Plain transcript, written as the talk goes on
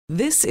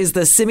This is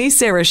the Simi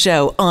Sara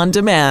Show on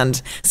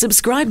demand.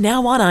 Subscribe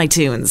now on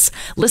iTunes.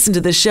 Listen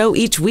to the show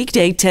each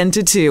weekday 10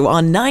 to 2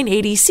 on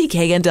 980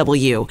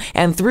 CKNW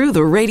and through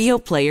the Radio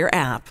Player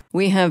app.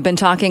 We have been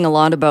talking a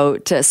lot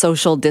about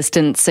social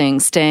distancing,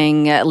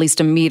 staying at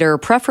least a meter,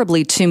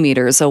 preferably 2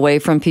 meters away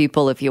from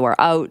people if you are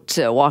out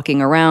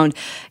walking around,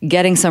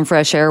 getting some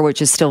fresh air,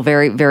 which is still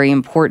very, very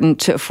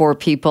important for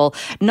people.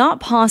 Not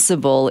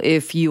possible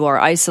if you are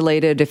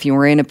isolated, if you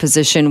are in a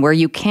position where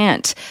you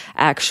can't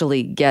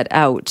actually get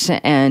out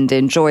and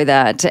enjoy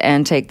that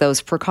and take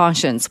those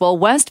precautions. Well,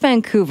 West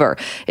Vancouver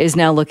is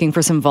now looking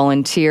for some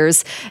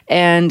volunteers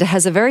and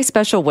has a very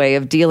special way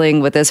of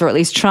dealing with this, or at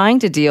least trying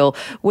to deal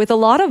with a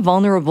lot of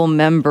vulnerable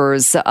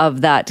members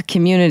of that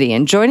community.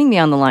 And joining me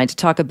on the line to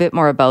talk a bit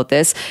more about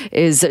this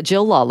is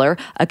Jill Lawler,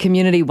 a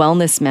community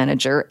wellness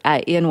manager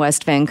in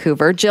West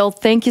Vancouver. Jill,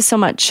 thank you so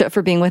much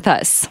for being with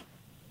us.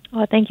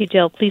 Oh, thank you,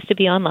 Jill. Pleased to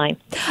be online.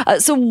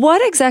 So what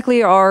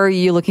exactly are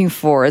you looking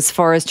for as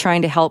far as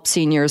trying to help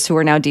seniors who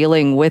are now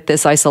dealing with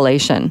this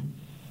isolation?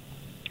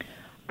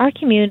 Our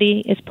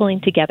community is pulling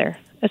together,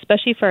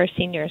 especially for our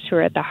seniors who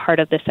are at the heart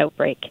of this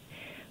outbreak.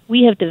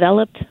 We have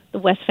developed the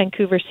West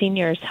Vancouver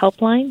Seniors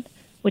Helpline,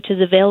 which is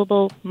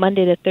available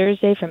Monday to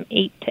Thursday from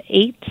 8 to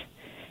 8,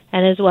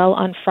 and as well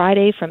on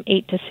Friday from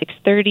 8 to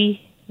 6:30,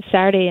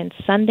 Saturday and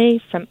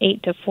Sunday from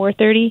 8 to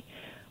 4:30,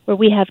 where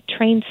we have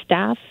trained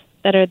staff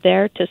that are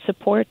there to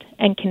support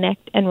and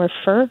connect and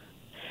refer.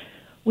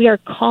 We are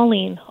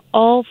calling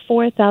all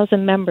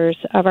 4,000 members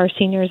of our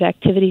Seniors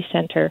Activity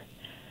Center,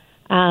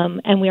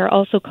 and we are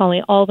also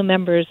calling all the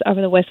members of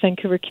the West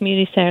Vancouver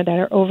Community Center that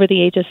are over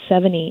the age of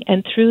 70.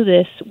 And through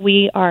this,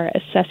 we are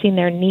assessing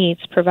their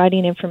needs,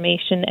 providing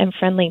information and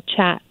friendly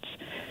chats,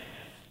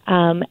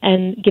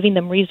 and giving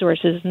them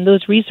resources. And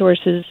those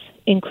resources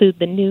include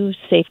the new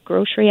safe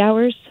grocery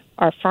hours,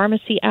 our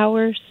pharmacy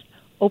hours,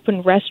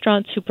 open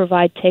restaurants who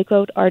provide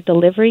takeout or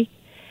delivery.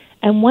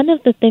 And one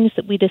of the things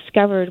that we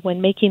discovered when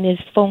making these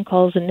phone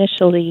calls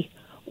initially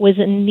was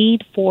a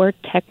need for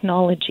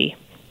technology.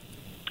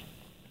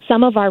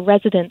 Some of our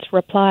residents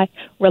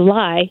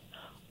rely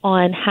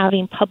on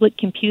having public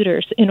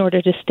computers in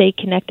order to stay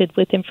connected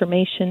with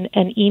information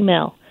and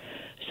email.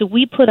 So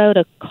we put out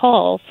a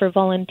call for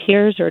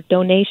volunteers or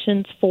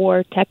donations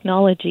for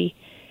technology,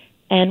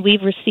 and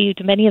we've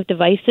received many of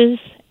devices,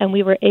 and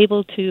we were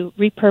able to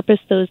repurpose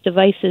those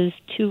devices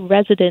to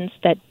residents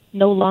that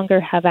no longer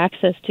have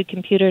access to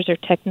computers or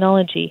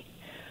technology.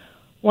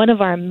 One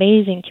of our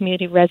amazing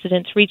community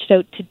residents reached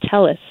out to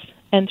TELUS,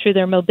 and through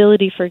their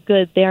Mobility for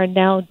Good, they are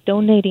now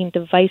donating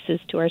devices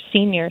to our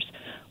seniors,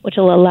 which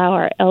will allow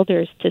our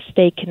elders to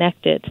stay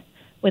connected,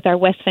 with our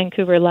West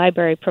Vancouver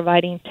Library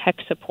providing tech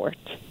support.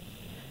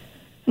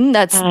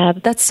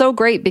 That's so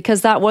great,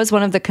 because that was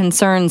one of the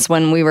concerns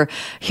when we were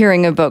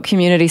hearing about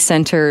community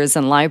centers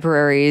and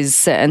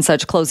libraries and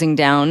such closing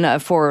down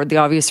for the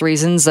obvious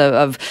reasons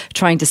of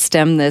trying to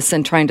stem this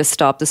and trying to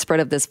stop the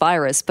spread of this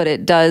virus.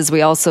 But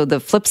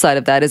the flip side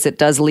of that is it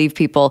does leave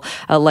people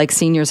like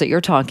seniors that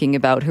you're talking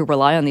about who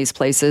rely on these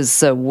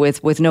places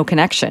with no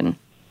connection.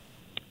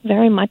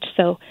 Very much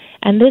so.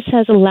 And this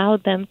has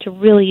allowed them to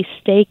really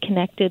stay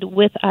connected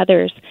with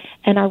others.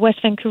 And our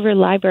West Vancouver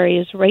Library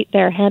is right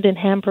there, hand in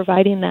hand,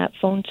 providing that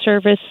phone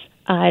service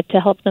to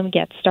help them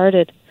get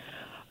started.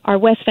 Our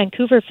West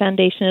Vancouver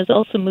Foundation has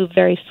also moved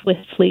very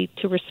swiftly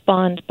to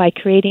respond by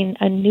creating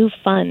a new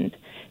fund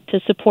to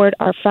support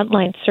our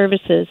frontline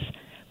services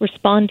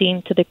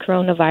responding to the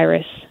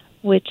coronavirus,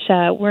 which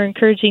we're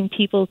encouraging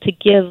people to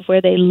give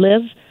where they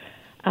live,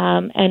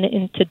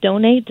 and to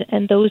donate,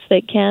 and those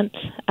that can't,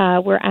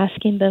 we're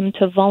asking them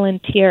to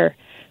volunteer,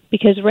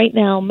 because right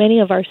now many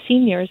of our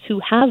seniors who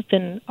have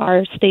been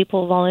our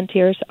staple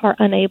volunteers are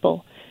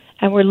unable,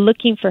 and we're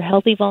looking for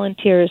healthy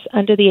volunteers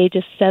under the age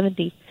of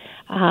 70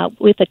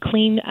 with a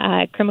clean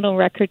criminal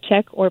record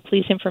check or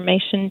police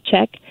information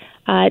check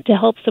to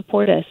help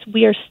support us.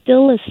 We are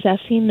still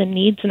assessing the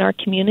needs in our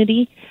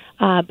community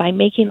by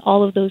making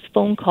all of those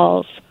phone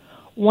calls.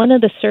 One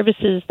of the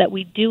services that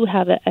we do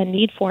have a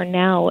need for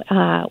now,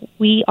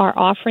 we are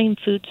offering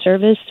food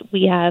service.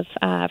 We have,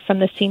 from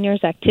the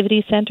Seniors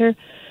Activity Center,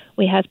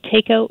 we have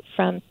takeout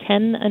from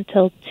 10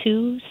 until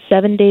 2,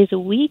 7 days a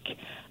week,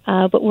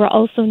 but we're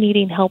also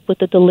needing help with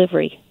the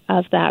delivery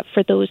of that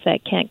for those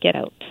that can't get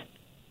out.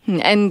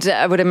 And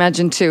I would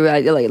imagine, too,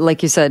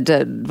 like you said,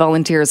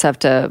 volunteers have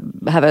to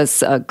have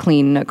a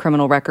clean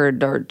criminal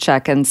record or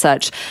check and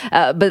such,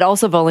 but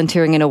also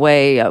volunteering in a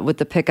way with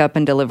the pickup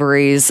and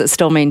deliveries,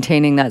 still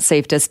maintaining that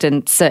safe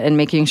distance and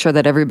making sure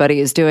that everybody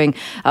is doing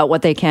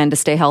what they can to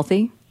stay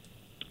healthy.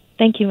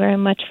 Thank you very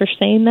much for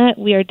saying that.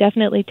 We are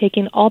definitely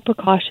taking all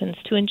precautions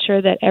to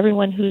ensure that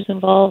everyone who's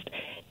involved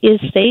is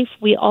safe.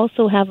 We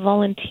also have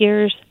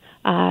volunteers,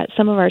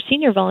 some of our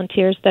senior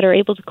volunteers that are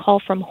able to call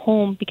from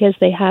home because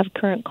they have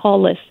current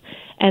call lists,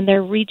 and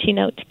they're reaching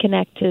out to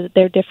connect to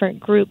their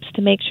different groups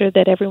to make sure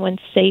that everyone's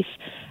safe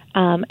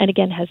and,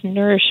 again, has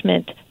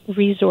nourishment,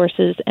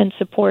 resources, and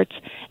supports.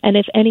 And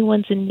if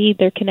anyone's in need,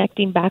 they're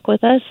connecting back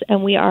with us,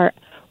 and we are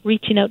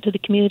reaching out to the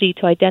community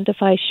to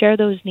identify, share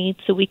those needs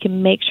so we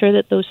can make sure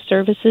that those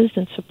services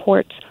and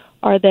supports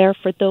are there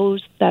for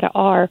those that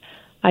are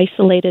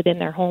isolated in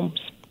their homes.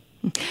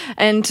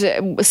 And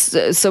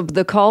so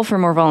the call for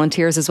more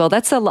volunteers as well,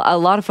 that's a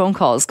lot of phone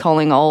calls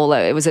calling all,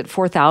 it was at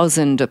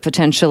 4,000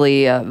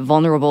 potentially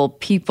vulnerable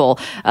people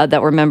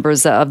that were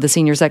members of the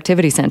Seniors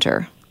Activity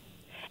Centre.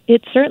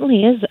 It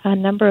certainly is a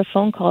number of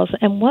phone calls.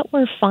 And what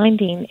we're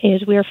finding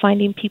is we are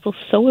finding people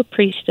so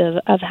appreciative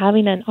of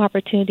having an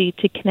opportunity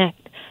to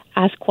connect,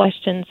 ask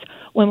questions.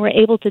 When we're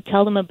able to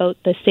tell them about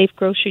the safe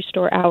grocery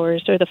store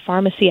hours or the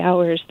pharmacy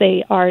hours,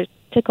 they are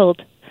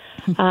tickled.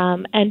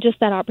 And just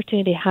that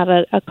opportunity to have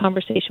a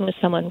conversation with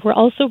someone. We're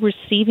also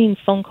receiving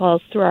phone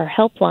calls through our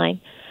helpline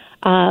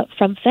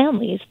from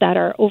families that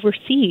are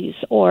overseas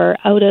or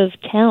out of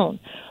town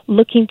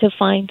looking to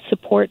find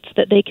supports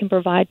that they can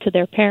provide to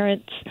their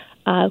parents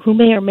who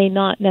may or may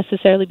not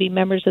necessarily be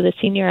members of the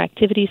Senior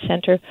Activity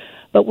Centre,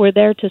 but we're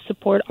there to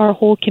support our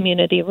whole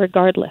community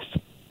regardless.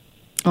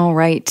 All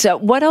right.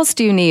 What else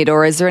do you need,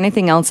 or is there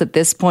anything else at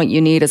this point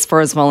you need as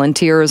far as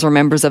volunteers or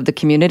members of the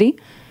community?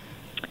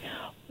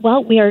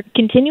 Well, we are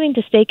continuing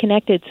to stay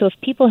connected, so if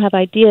people have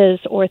ideas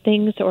or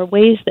things or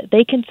ways that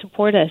they can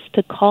support us,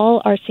 to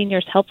call our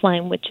seniors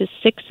helpline, which is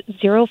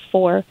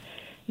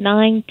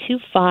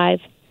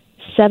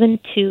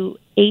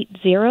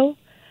 604-925-7280,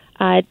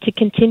 to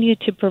continue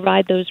to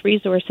provide those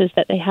resources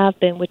that they have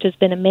been, which has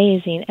been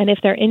amazing. And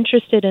if they're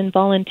interested in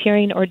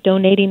volunteering or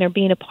donating or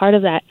being a part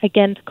of that,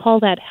 again,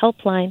 call that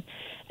helpline,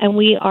 and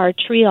we are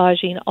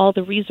triaging all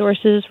the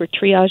resources. We're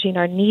triaging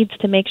our needs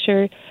to make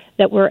sure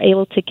that we're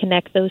able to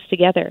connect those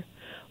together.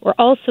 We're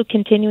also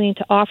continuing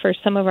to offer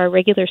some of our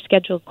regular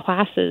scheduled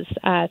classes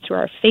through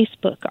our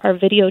Facebook, our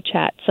video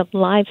chat, some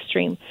live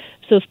stream.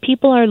 So if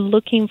people are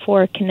looking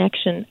for a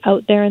connection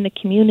out there in the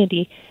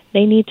community,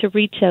 they need to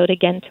reach out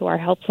again to our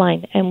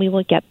helpline, and we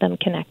will get them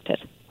connected.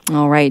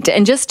 All right.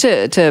 And just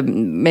to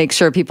make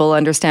sure people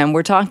understand,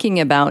 we're talking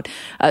about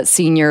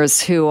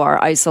seniors who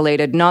are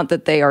isolated, not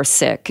that they are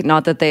sick,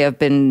 not that they have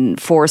been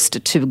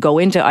forced to go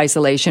into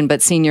isolation,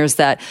 but seniors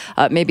that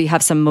maybe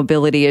have some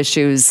mobility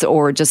issues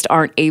or just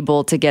aren't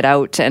able to get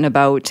out and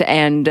about,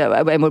 and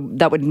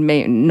that would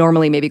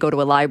normally maybe go to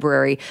a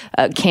library,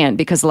 can't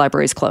because the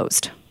library is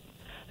closed.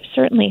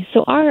 Certainly.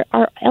 So our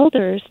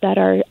elders that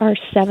are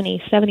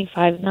 70,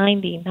 75,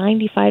 90,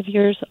 95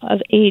 years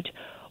of age,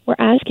 we're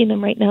asking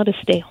them right now to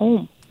stay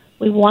home.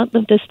 We want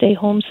them to stay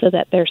home so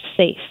that they're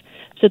safe.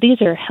 So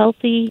these are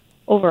healthy,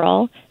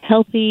 overall,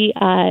 healthy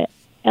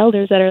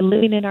elders that are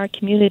living in our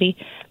community,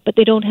 but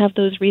they don't have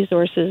those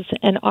resources.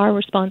 And our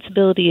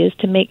responsibility is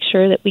to make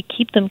sure that we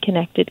keep them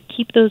connected,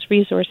 keep those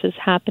resources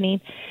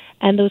happening,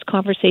 and those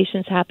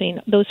conversations happening.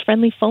 Those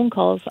friendly phone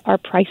calls are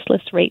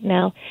priceless right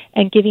now,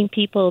 and giving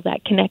people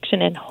that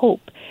connection and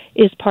hope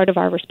is part of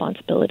our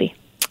responsibility.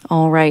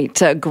 All right.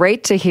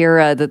 Great to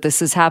hear that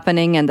this is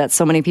happening and that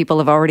so many people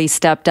have already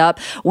stepped up.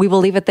 We will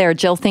leave it there.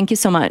 Jill, thank you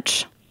so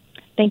much.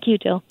 Thank you,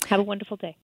 Jill. Have a wonderful day.